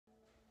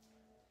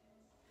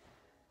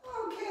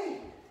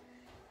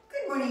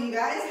morning, you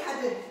guys.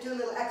 Had to do a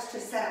little extra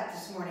setup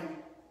this morning.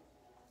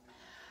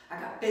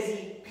 I got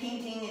busy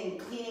painting and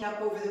cleaning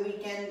up over the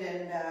weekend,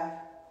 and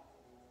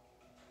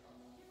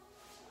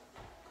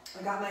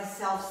I got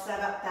myself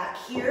set up back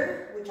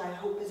here, which I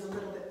hope is a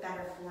little bit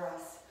better for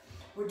us.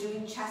 We're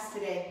doing chest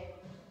today,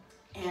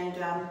 and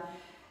I'm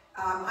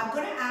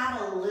going to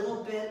add a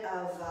little bit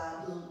of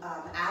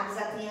abs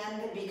at the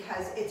end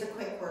because it's a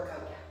quick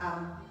workout,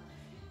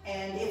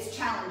 and it's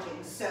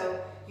challenging.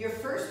 So your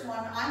first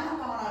one, I'm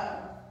up on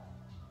a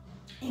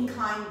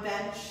inclined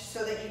bench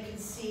so that you can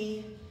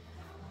see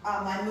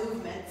my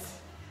movements.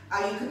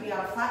 You could be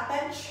on a flat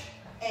bench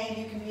and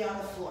you can be on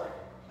the floor,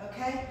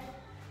 okay?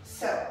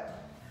 So,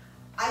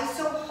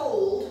 iso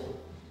hold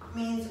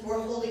means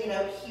we're holding it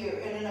out here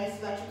in an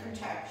isometric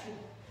contraction.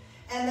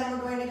 And then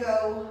we're going to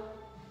go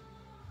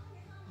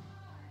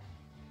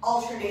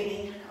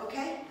alternating,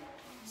 okay?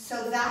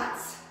 So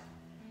that's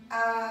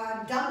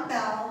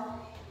dumbbell,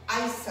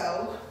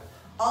 iso,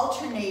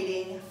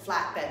 alternating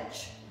flat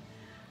bench.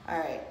 All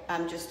right,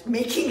 I'm just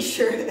making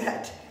sure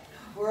that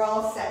we're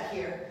all set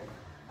here.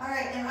 All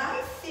right, and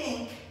I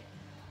think,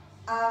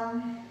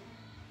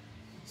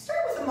 start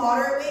with a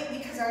moderate weight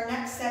because our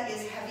next set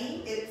is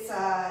heavy. It's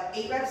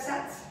 8 rep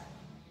sets.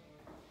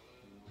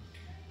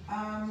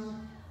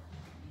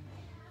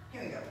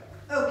 Here we go.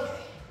 Okay,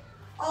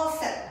 all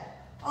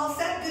set. All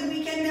set, good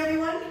weekend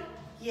everyone?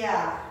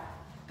 Yeah,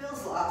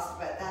 Bill's lost,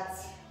 but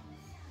that's,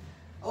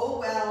 oh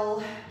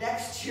well,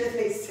 next year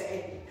they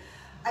say.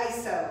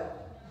 Iso,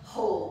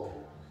 hold,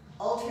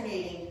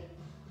 alternating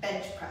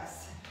bench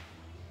press.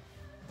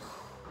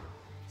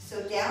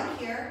 So down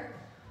here,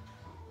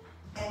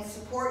 and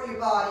support your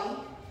body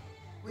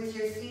with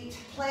your feet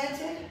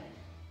planted.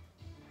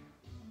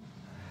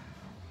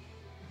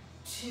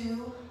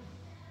 2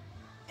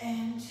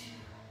 and 2.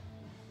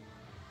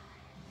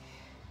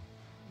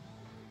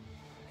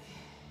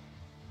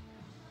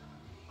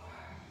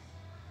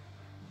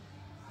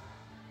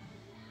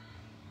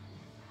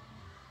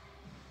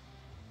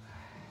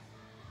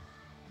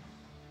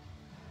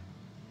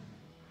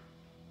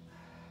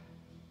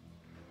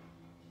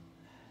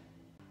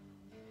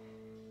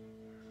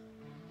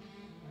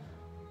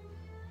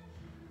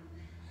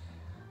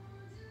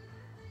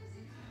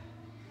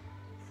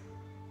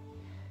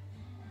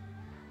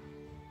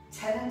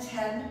 And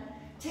 10.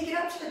 Take it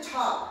up to the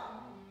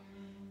top.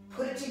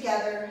 Put it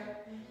together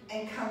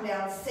and come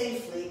down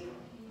safely.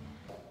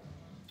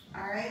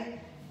 All right?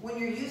 When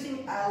you're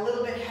using a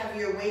little bit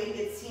heavier weight,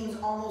 it seems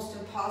almost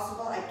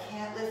impossible. I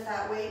can't lift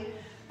that weight.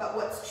 But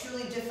what's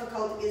truly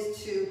difficult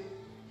is to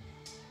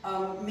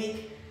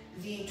make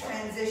the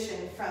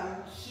transition from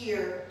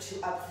here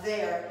to up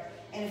there.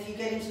 And if you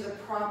get into the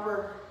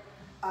proper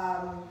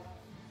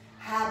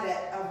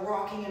habit of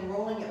rocking and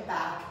rolling it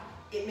back,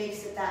 it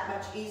makes it that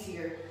much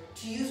easier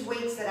to use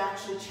weights that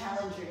actually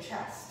challenge your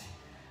chest,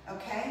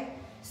 okay?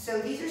 So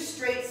these are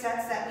straight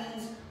sets. That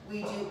means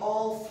we do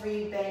all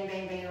 3 bang,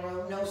 bang, bang in a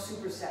row, no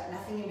superset,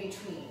 nothing in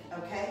between,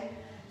 okay?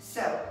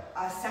 So,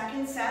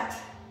 second set,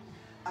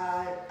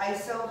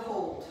 iso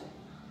hold,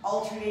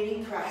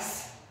 alternating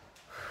press.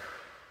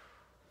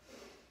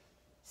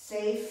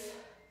 Safe,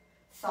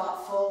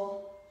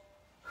 thoughtful,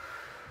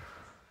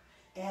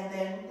 and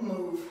then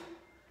move.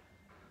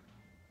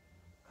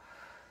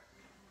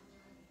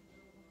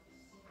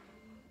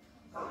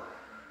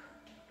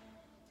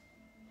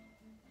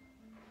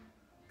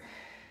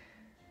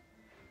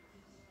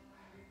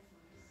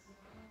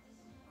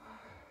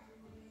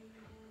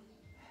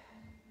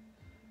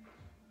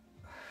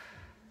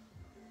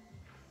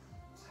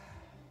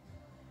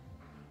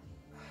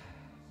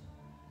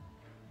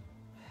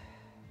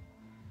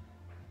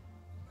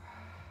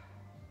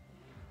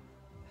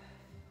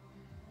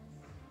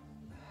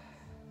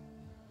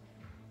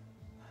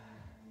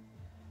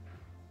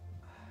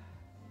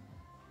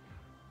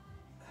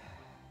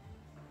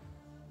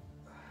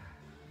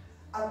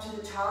 Up to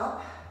the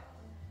top,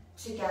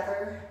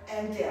 together,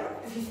 and down.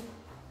 If you've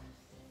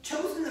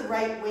chosen the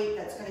right weight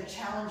that's going to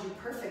challenge you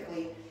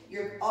perfectly,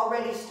 you're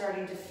already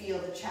starting to feel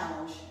the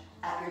challenge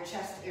at your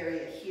chest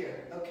area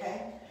here,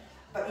 okay?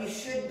 But you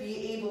should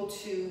be able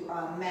to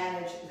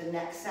manage the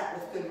next set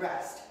with good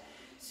rest.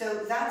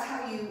 So that's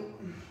how you,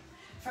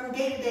 from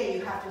day to day,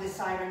 you have to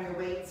decide on your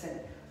weights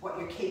and what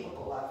you're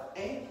capable of,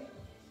 eh?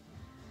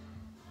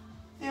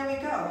 There we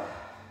go.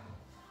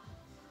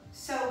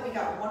 So we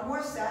got one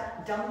more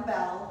set,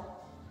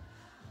 dumbbell,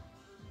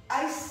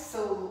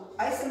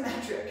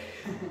 isometric,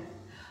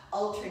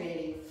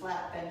 alternating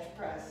flat bench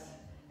press.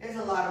 There's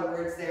a lot of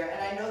words there, and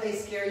I know they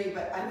scare you,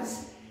 but I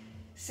was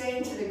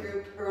saying to the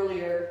group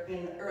earlier,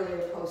 in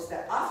earlier posts,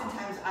 that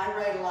oftentimes I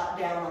write a lot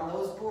down on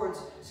those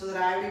boards so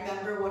that I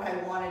remember what I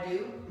want to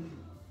do.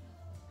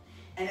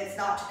 And it's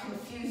not to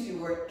confuse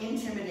you or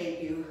intimidate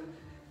you.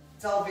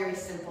 It's all very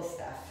simple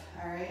stuff,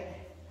 all right?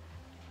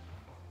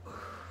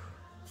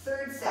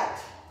 Third set.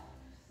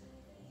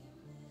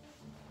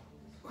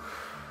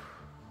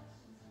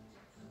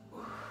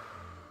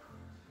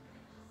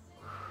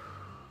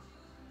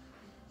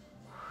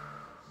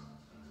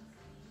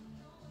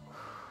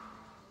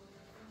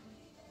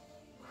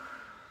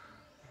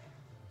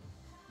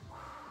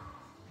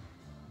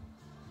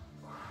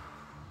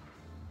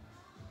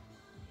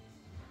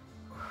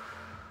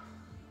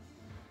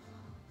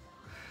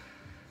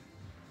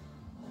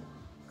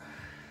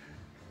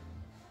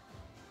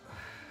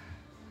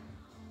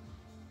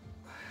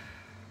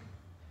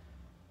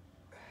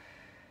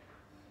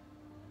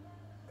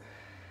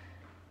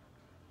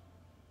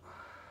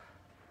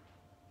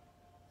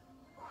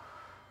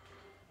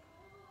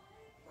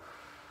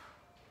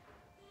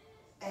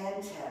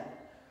 and 10.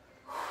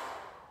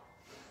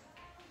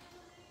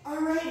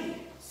 Alrighty,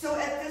 so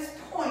at this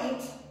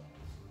point,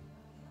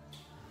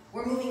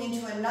 we're moving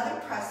into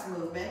another press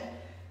movement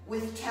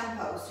with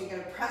tempo. So you're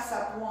gonna press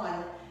up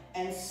one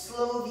and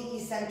slow the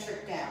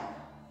eccentric down.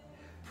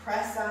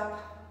 Press up,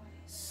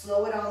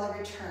 slow it on the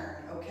return,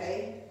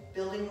 okay?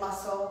 Building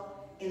muscle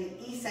in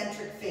the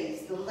eccentric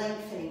phase, the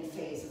lengthening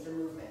phase of the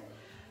movement.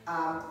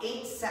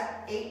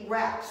 8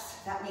 reps,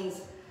 that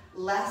means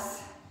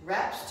less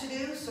reps to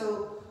do,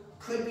 so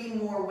could be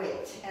more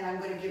weight, and I'm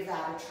going to give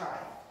that a try.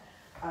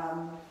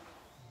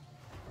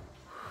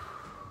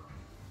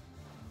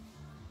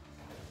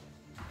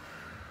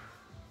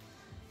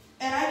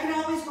 And I can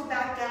always go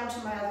back down to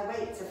my other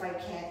weights if I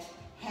can't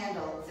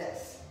handle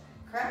this,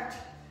 correct?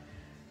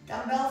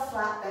 Dumbbell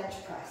flat bench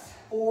press,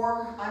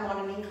 or I'm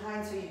on an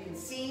incline so you can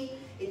see,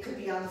 it could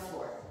be on the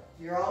floor.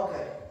 You're all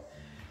good.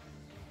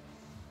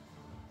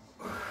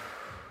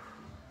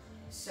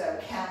 So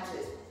count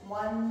is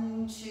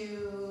 1,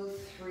 2,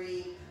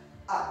 3,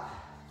 up.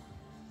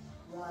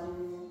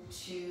 1,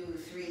 2,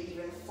 3,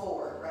 even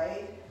 4,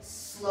 right?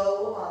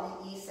 Slow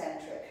on the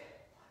eccentric.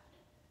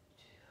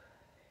 2.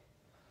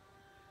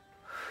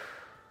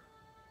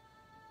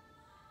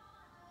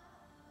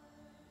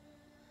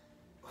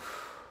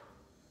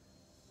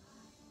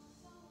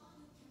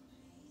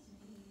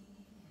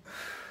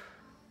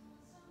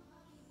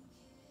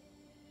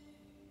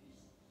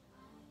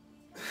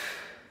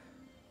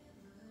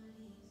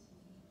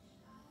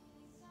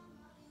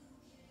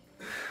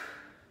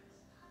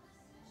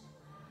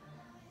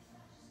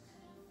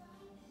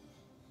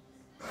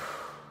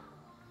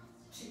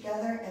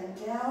 Together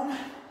and down.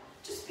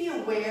 Just be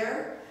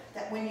aware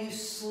that when you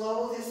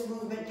slow this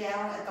movement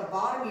down at the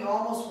bottom, you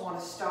almost want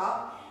to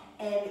stop,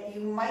 and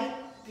you might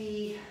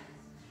be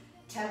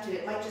tempted,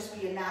 it might just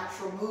be a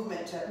natural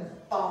movement to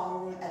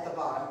bong at the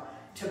bottom,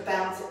 to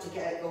bounce it to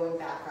get it going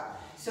back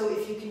up. So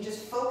if you can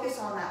just focus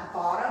on that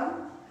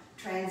bottom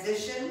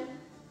transition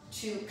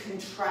to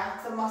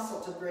contract the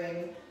muscle to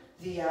bring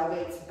the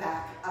weights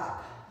back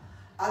up.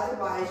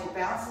 Otherwise, you're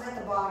bouncing at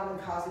the bottom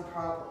and causing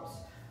problems,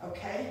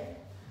 okay?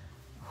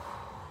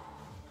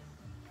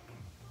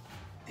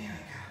 There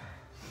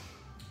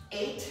we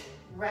go. 8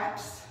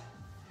 reps,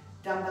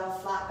 dumbbell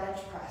flat bench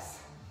press.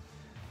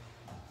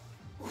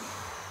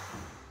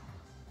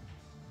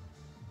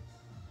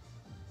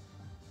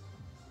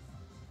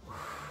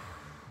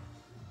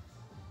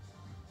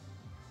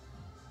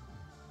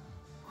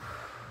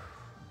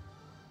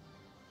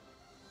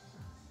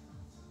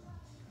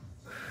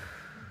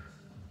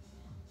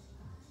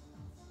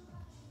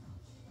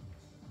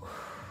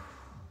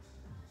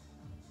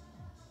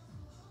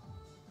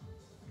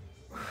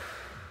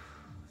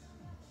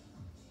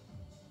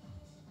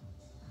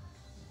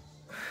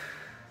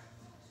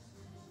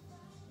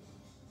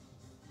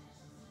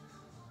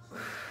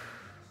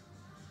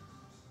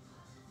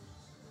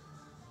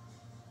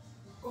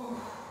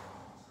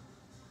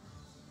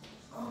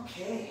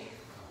 Okay,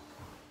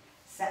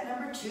 set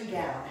number 2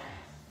 down.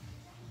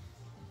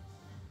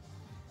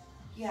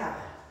 Yeah,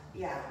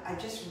 I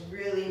just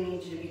really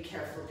need you to be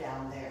careful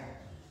down there.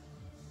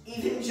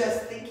 Even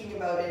just thinking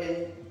about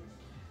it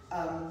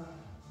and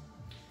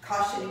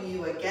cautioning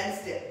you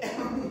against it.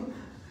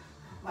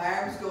 My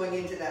arm's going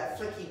into that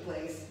flicky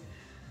place.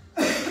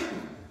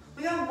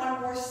 We got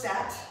one more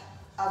set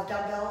of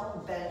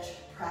dumbbell bench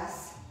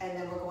press, and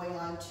then we're going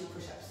on to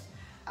push-ups.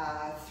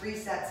 3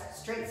 sets,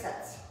 straight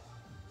sets.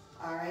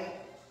 All right,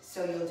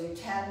 so you'll do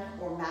 10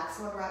 or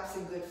maximum reps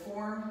in good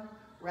form,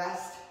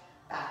 rest,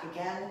 back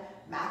again,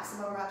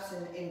 maximum reps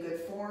in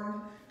good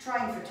form,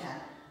 trying for 10.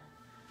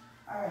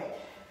 All right.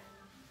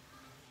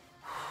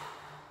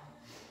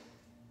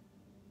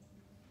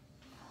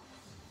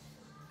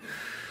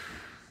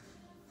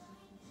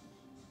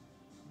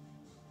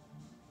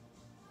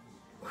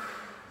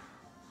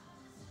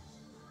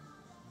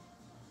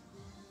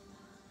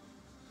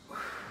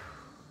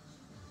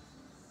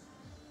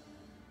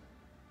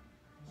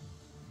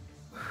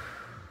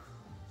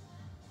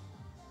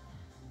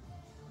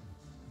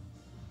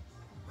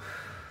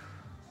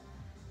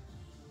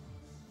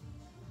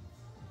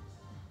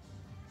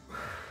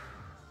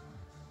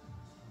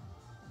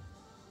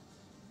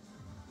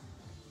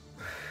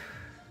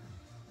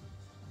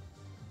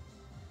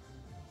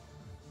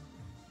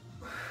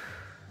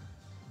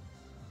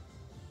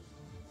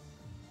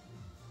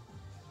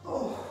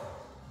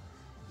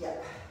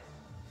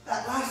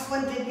 That last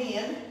one did me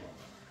in.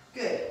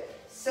 Good.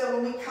 So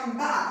when we come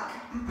back,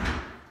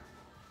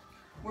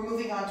 we're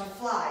moving on to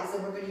flies,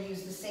 and we're going to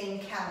use the same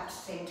count,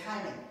 same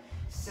timing.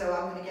 So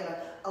I'm going to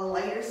get a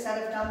lighter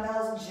set of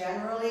dumbbells.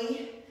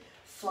 Generally,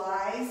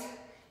 flies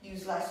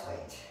use less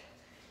weight.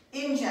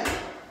 In general,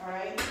 all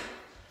right?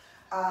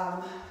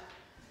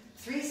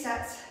 3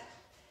 sets,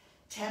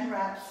 10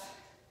 reps,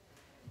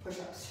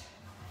 push-ups.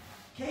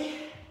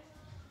 Okay?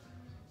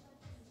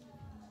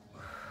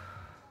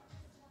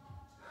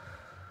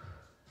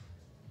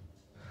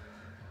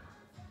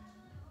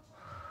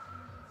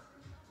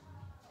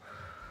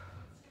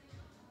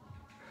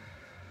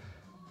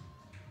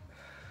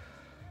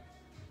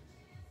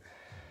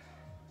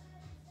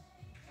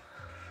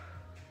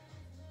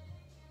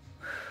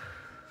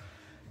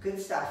 Good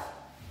stuff.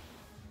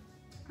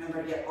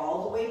 Remember to get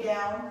all the way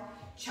down,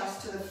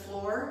 chest to the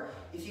floor.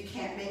 If you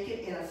can't make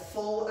it in a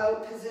full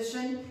out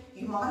position,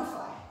 you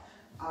modify.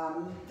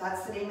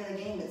 That's the name of the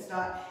game. It's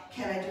not,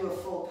 can I do a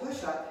full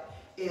push-up?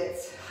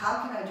 It's,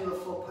 how can I do a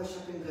full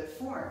push-up in good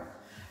form?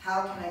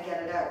 How can I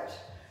get it out?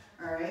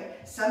 All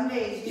right. Some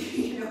days,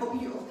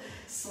 you'll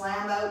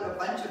slam out a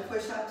bunch of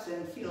push-ups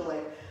and feel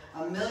like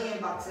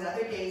 $1,000,000, and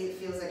other days it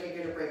feels like you're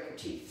going to break your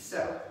teeth.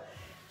 So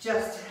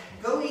just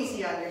go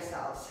easy on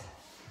yourselves.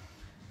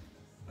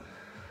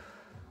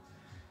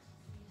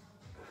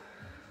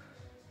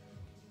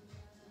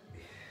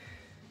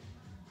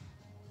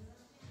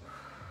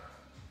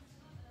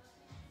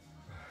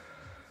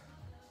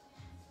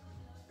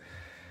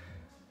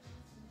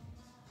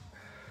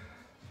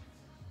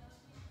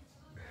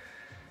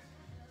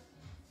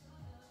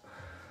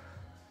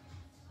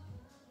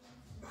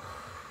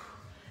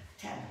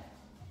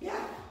 Yeah,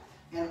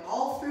 and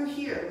all through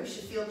here we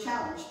should feel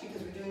challenged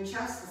because we're doing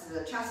chest. This is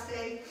a chest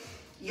day.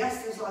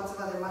 Yes, there's lots of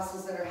other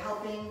muscles that are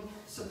helping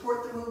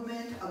support the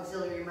movement,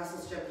 auxiliary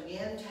muscles jumping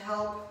in to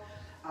help,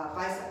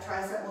 bicep,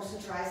 tricep, mostly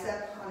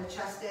tricep on a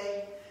chest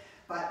day,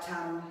 but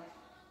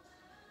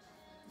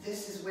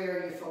this is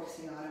where you're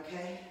focusing on,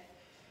 okay?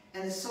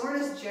 And the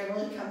soreness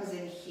generally comes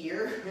in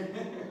here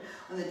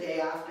on the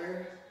day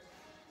after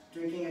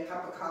drinking a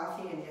cup of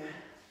coffee and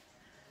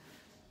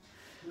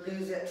you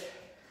lose it.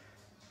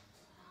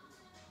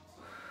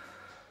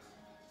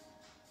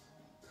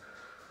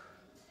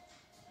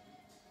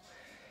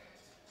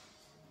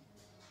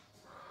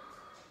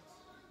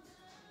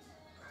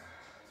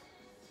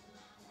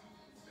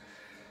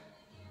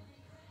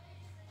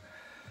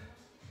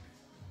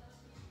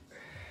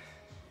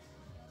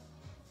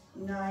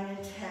 Nine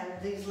and 10,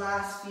 these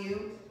last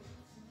few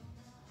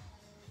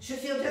should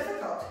feel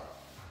difficult.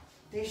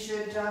 They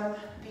should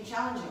be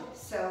challenging.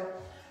 So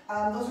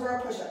those are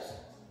our push-ups.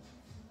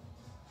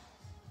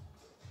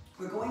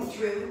 We're going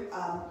through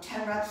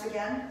 10 reps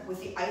again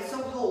with the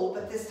iso hold,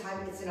 but this time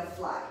it's in a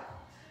fly.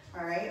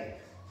 All right?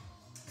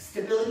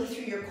 Stability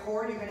through your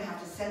core. You're going to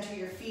have to center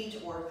your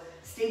feet or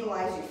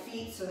stabilize your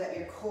feet so that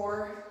your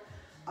core,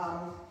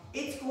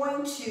 it's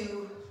going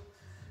to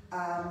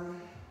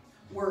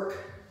work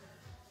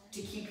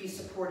to keep you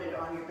supported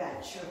on your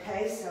bench,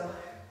 okay? So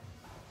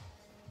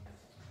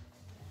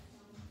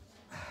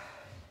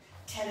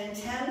 10 and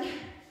 10,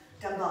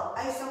 dumbbell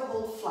iso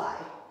hold fly.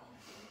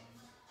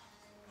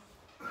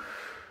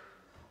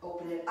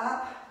 Open it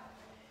up,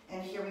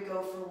 and here we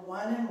go for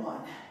 1 and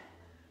 1.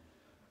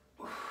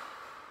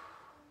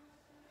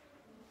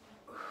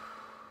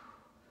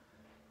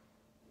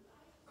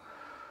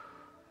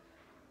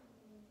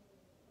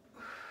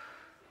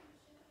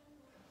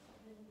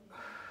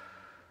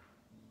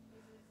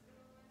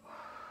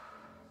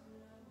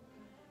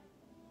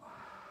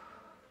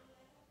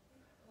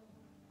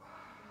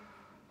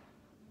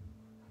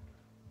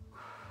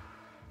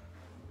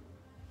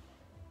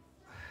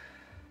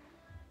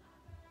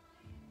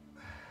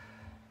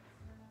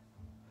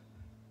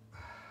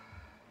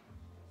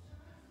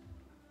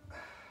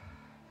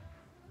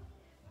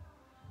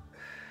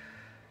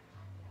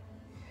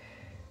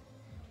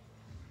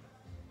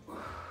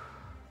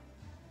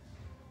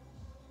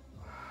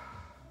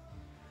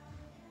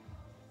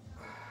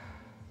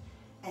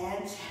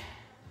 And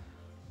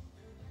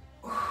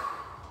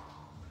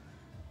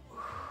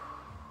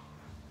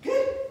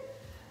good.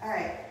 All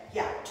right,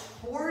 yeah,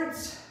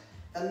 towards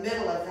the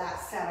middle of that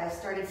set, I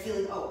started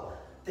feeling,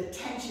 the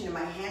tension in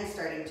my hand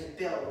starting to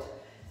build,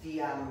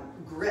 the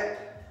grip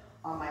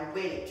on my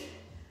weight.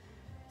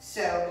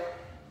 So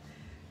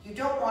you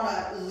don't want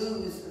to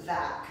lose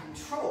that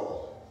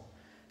control,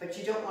 but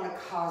you don't want to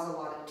cause a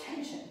lot of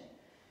tension.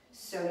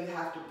 So you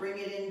have to bring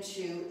it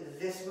into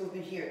this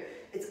movement here.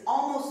 It's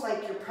almost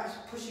like you're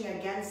pushing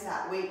against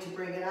that weight to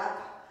bring it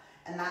up,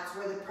 and that's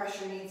where the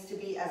pressure needs to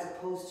be as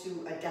opposed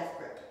to a death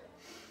grip.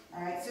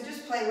 All right, so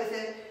just play with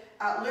it.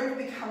 Learn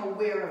to become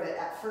aware of it.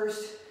 At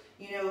first,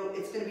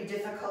 it's going to be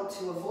difficult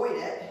to avoid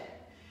it,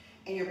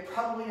 and you're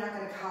probably not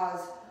going to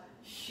cause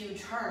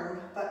huge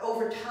harm, but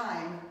over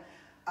time,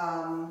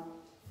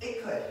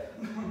 it could.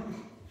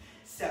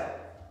 So,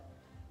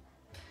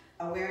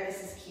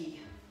 awareness is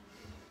key.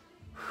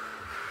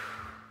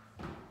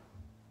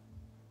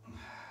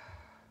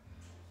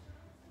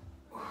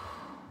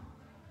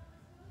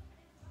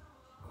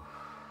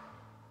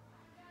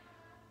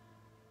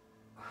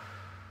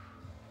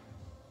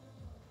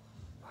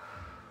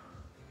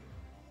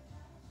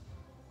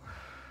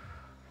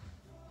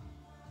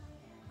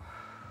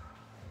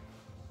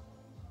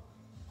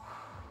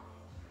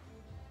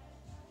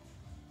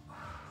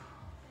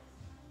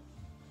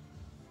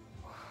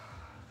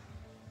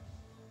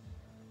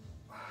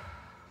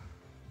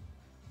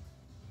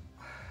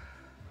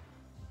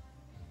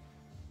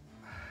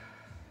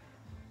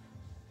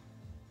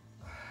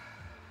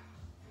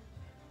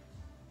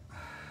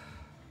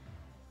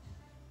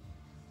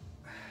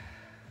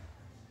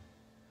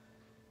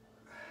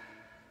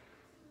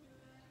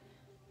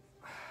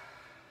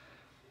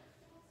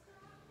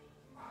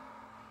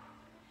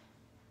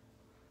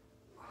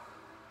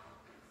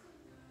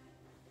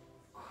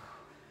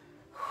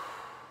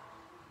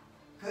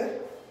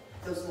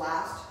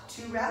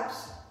 2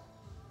 reps.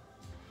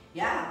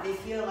 Yeah, they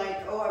feel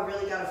like, oh, I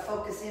really got to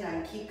focus in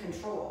on keep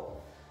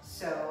control.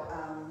 So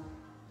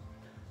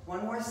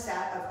 1 more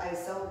set of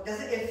iso.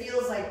 It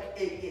feels like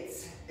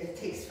it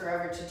takes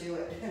forever to do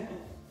it.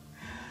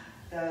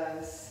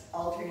 The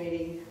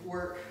alternating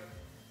work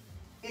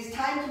is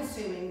time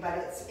consuming, but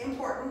it's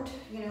important,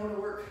 you know,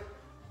 to work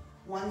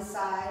one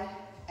side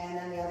and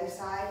then the other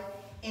side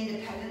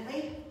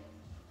independently.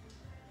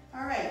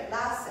 All right,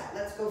 last set.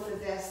 Let's go for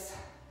this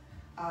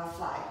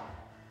fly.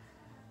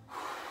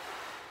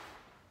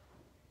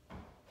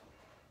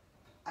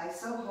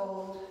 Iso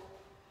hold.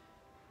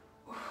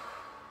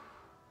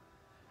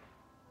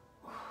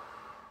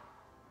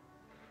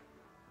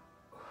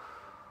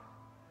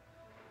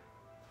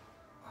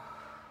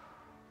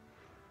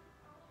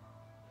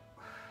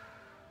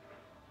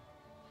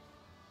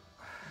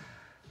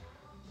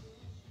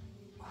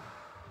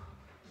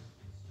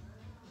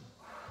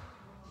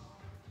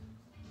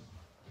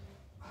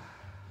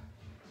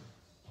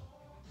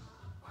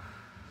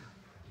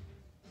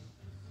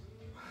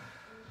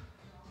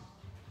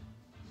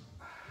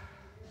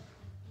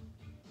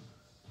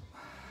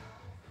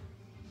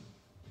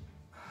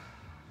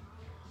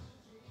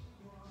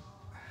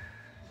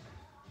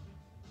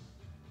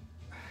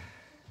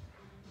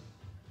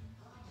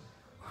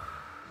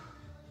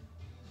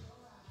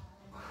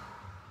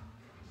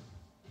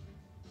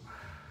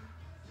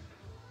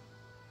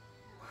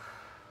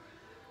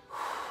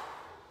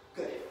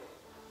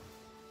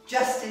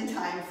 Just in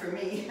time for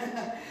me.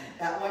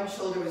 That one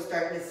shoulder was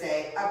starting to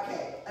say,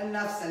 okay,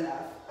 enough's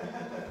enough.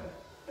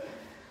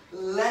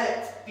 Let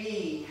it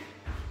be.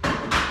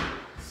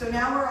 So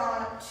now we're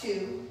on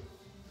to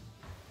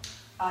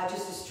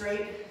just a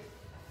straight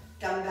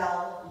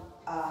dumbbell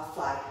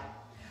fly.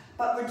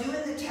 But we're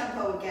doing the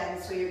tempo again,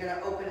 so you're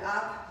gonna open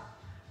up.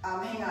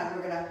 Hang on,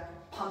 we're gonna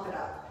pump it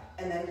up.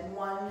 And then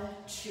 1,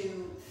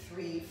 2,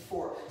 3,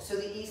 4. So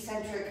the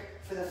eccentric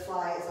for the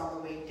fly is on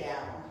the way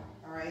down,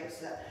 all right?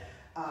 So that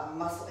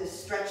muscle is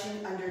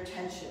stretching under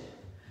tension,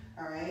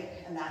 all right?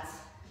 And that's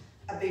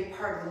a big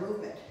part of the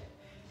movement.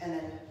 And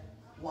then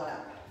 1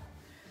 up.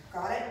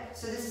 Got it?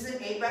 So this is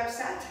an 8 rep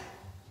set.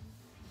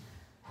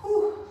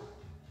 Whew.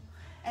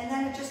 And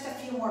then just a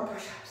few more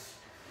push-ups.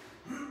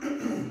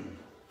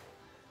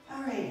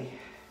 All righty.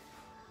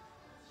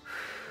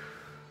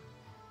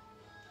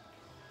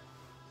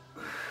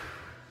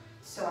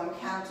 So I'm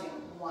counting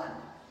 1,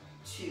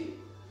 2,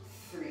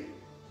 3,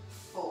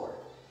 4.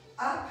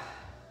 Up.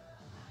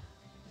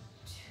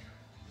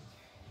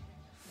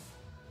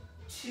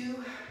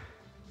 2,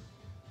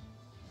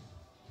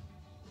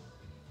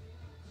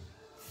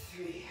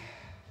 3.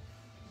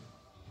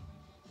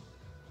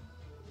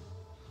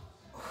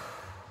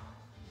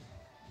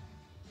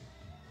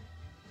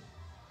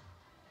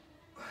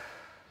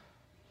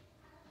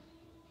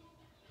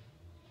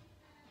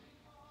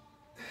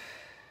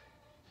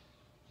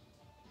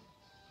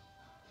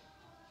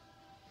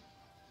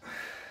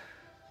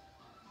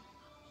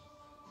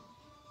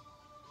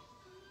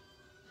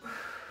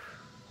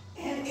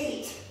 And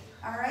 8.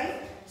 All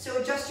right? So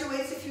adjust your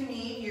weights if you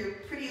need. You're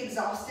pretty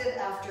exhausted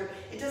after.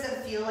 It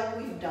doesn't feel like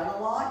we've done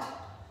a lot,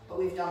 but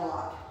we've done a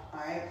lot,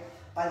 all right?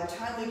 By the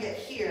time we get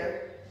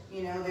here,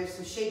 you know, there's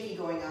some shaky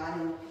going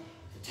on, and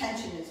the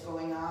tension is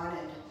going on,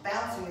 and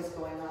bouncing is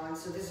going on.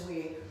 So this is where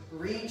you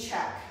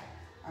recheck,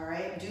 all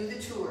right? Do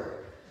the tour.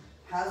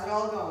 How's it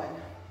all going?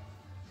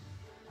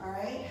 All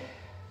right?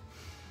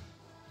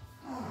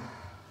 Oh.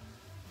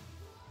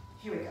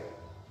 Here we go.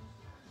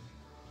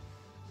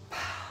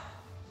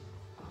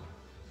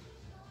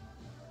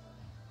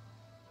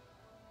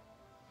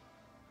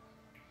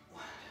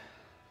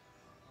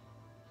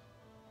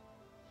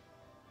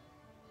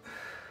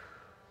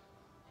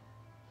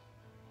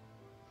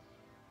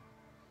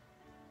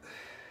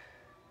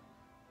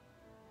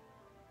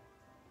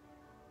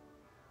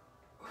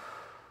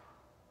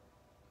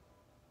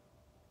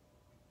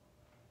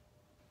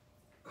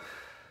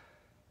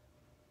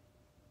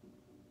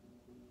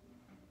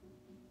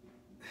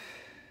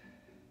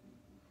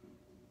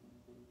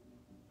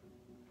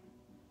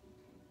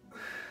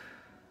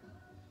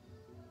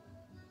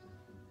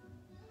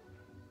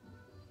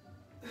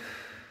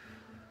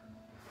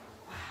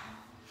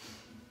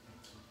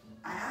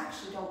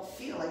 Don't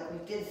feel like we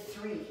did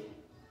 3.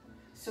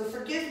 So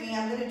forgive me,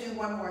 I'm going to do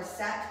 1 more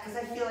set because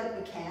I feel like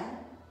we can.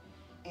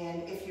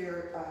 And if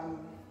you're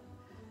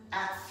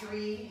at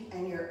 3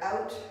 and you're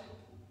out,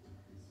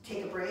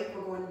 take a break.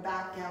 We're going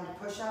back down to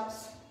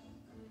push-ups.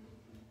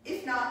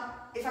 If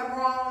not, if I'm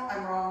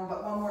wrong,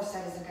 but 1 more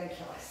set isn't going to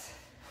kill us.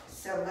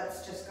 So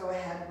let's just go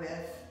ahead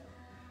with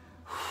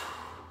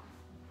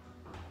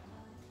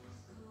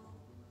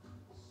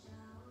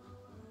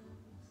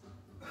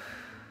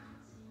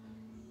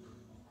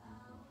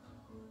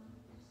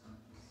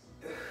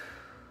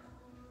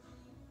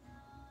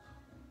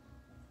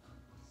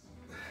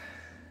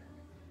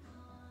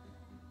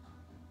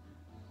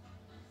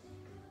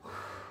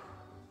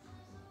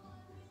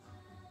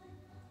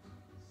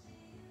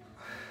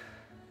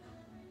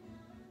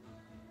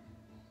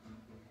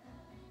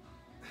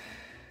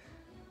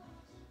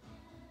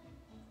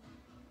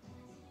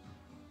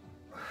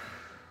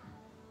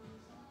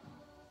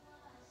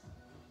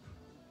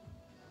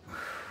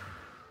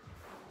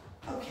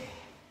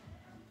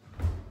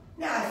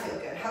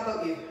How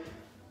about you?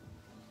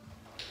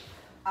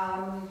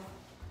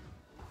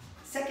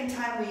 Second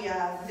time we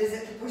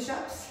visit the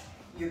push-ups,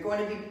 you're going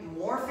to be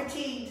more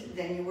fatigued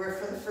than you were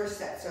for the first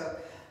set. So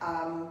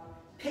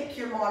pick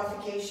your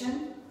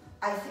modification.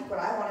 I think what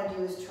I want to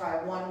do is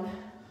try one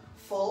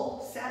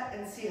full set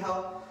and see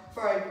how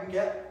far I can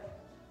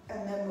get,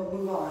 and then we'll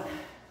move on.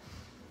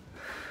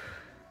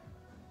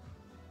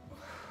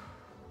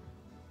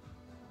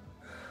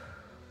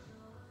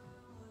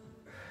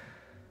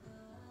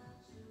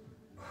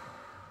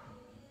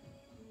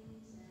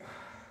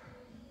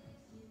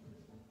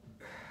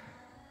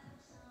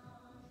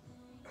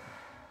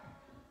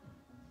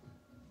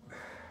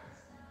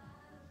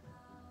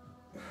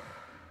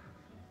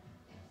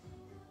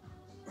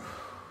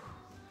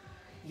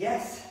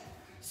 Yes,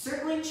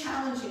 certainly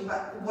challenging,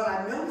 but what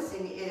I'm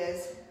noticing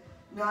is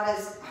not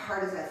as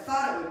hard as I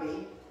thought it would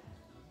be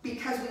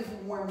because we've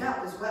warmed up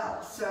as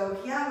well. So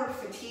yeah, we're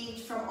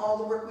fatigued from all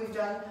the work we've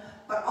done,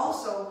 but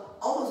also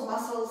all those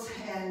muscles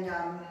and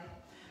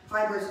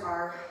fibers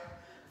are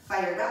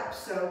fired up.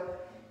 So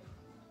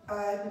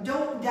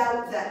don't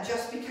doubt that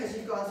just because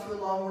you've gone through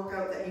a long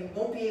workout that you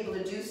won't be able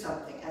to do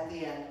something at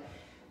the end.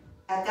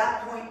 At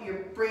that point,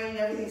 your brain and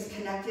everything's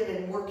connected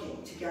and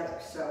working together.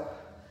 So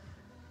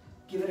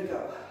give it a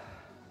go.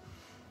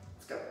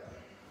 Let's go.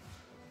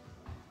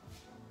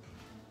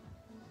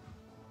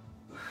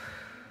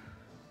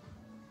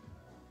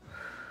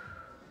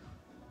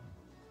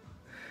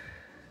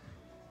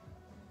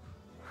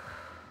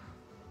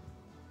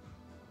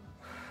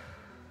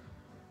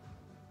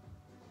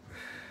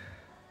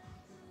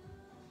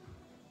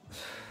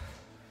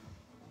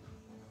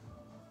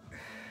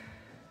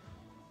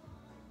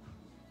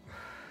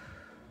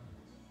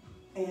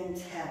 And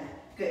 10.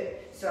 Good.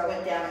 So I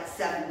went down at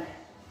 7.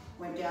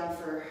 Went down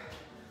for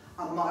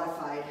a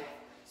modified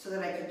so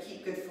that I could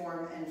keep good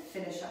form and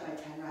finish up my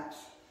 10 reps.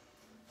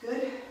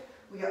 Good.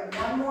 We got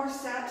one more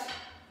set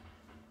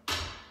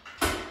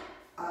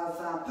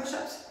of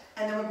push-ups,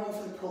 and then we're going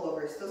for the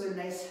pullovers. Those are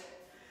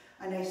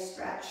a nice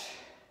stretch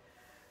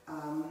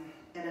and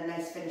a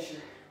nice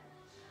finisher.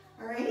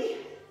 Alrighty,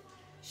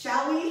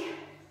 shall we?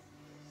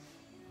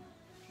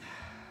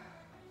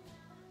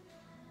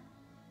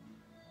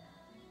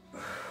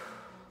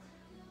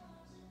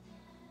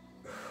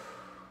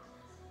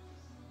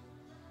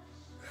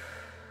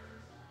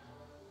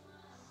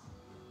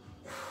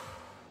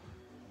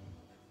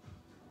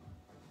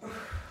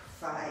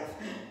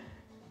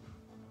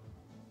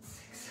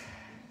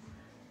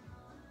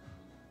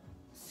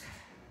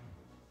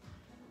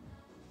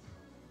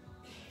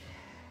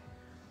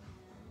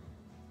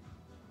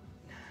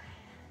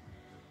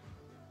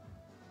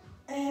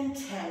 And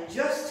 10,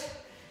 just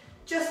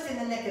in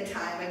the nick of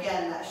time.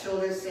 Again, that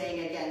shoulder's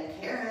saying again,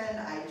 Karen,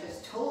 I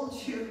just told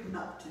you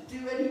not to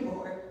do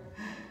anymore.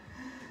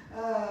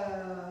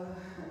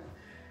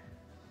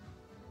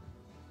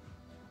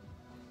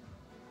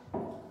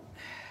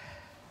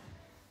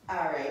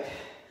 All right,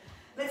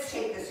 let's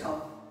take this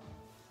home.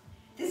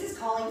 This is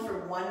calling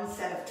for one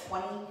set of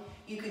 20.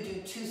 You could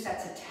do 2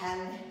 sets of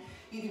 10.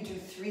 You could do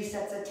 3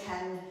 sets of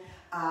 10.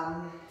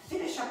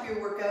 Finish up your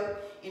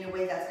workout in a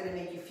way that's going to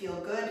make you feel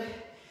good,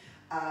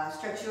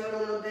 stretch you out a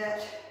little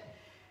bit,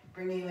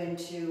 bring you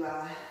into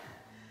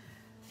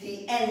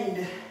the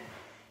end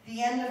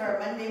of our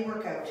Monday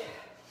workout.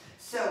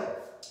 So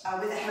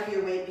with a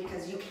heavier weight,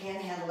 because you can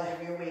handle a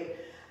heavier weight,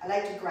 I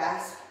like to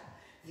grasp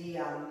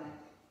the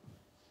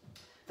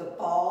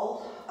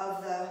ball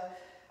of the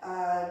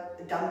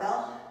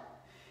dumbbell,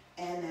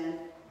 and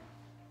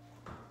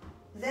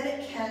then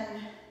it can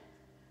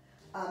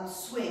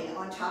swing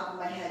on top of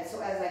my head.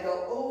 So as I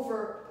go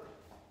over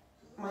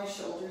my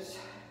shoulders,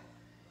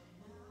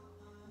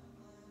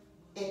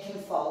 it can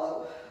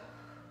follow.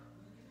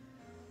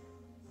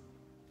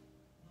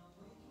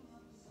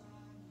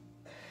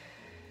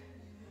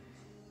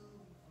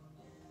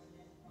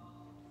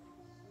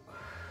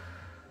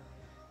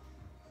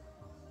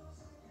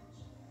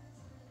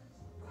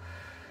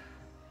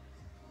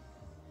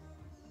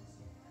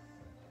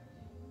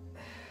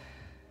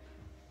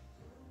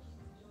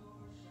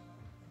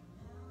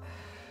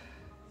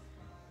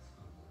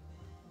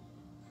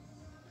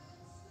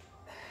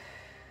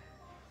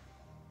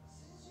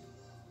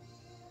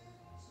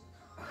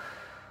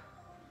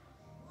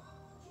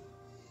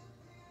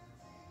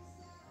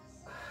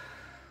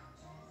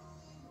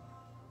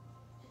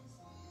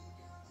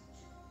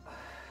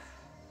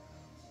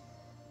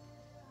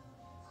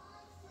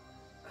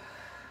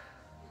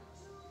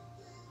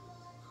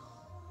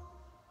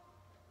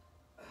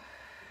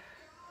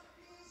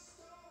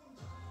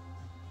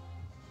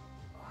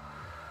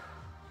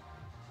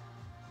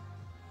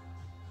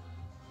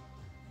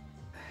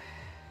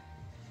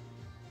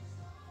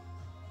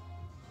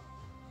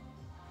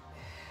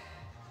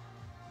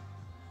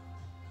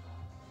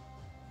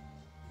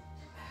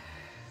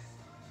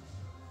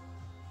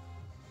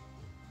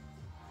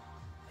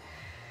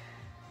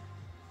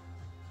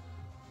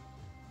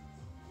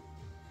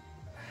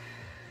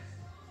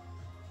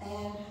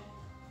 And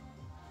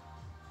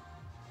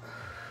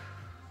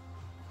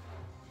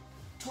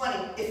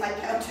 20, if I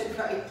counted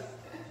right.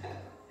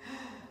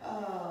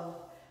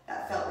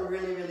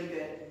 really, really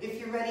good. If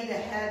you're ready to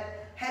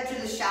head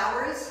to the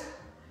showers,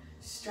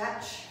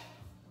 stretch,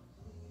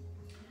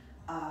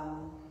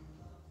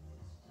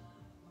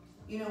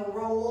 you know,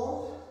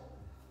 roll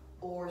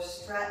or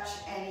stretch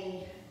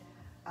any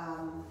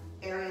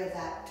area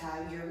that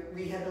you're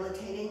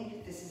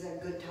rehabilitating. This is a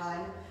good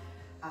time.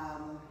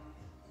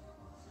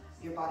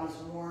 Your body's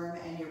warm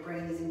and your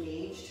brain is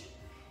engaged.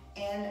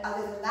 And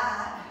other than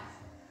that,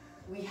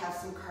 we have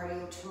some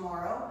cardio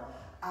tomorrow.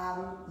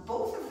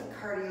 Both of the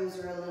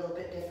cardios are a little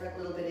bit different, a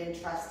little bit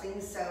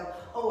interesting. So,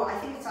 I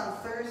think it's on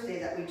Thursday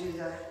that we do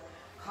the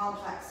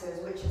complexes,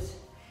 which is,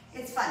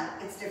 it's fun,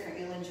 it's different,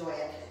 you'll enjoy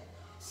it.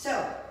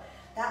 So,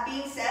 that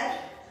being said,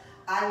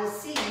 I will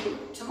see you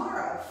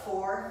tomorrow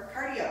for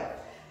cardio.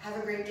 Have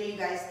a great day, you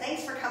guys.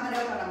 Thanks for coming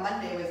out on a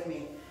Monday with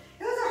me.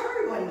 It was a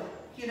hard one,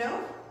 you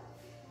know?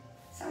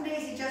 Some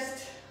days you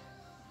just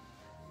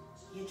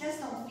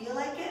don't feel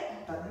like it,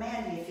 but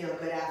man, do you feel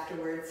good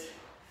afterwards.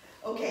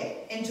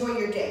 Okay, enjoy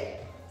your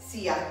day.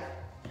 See ya.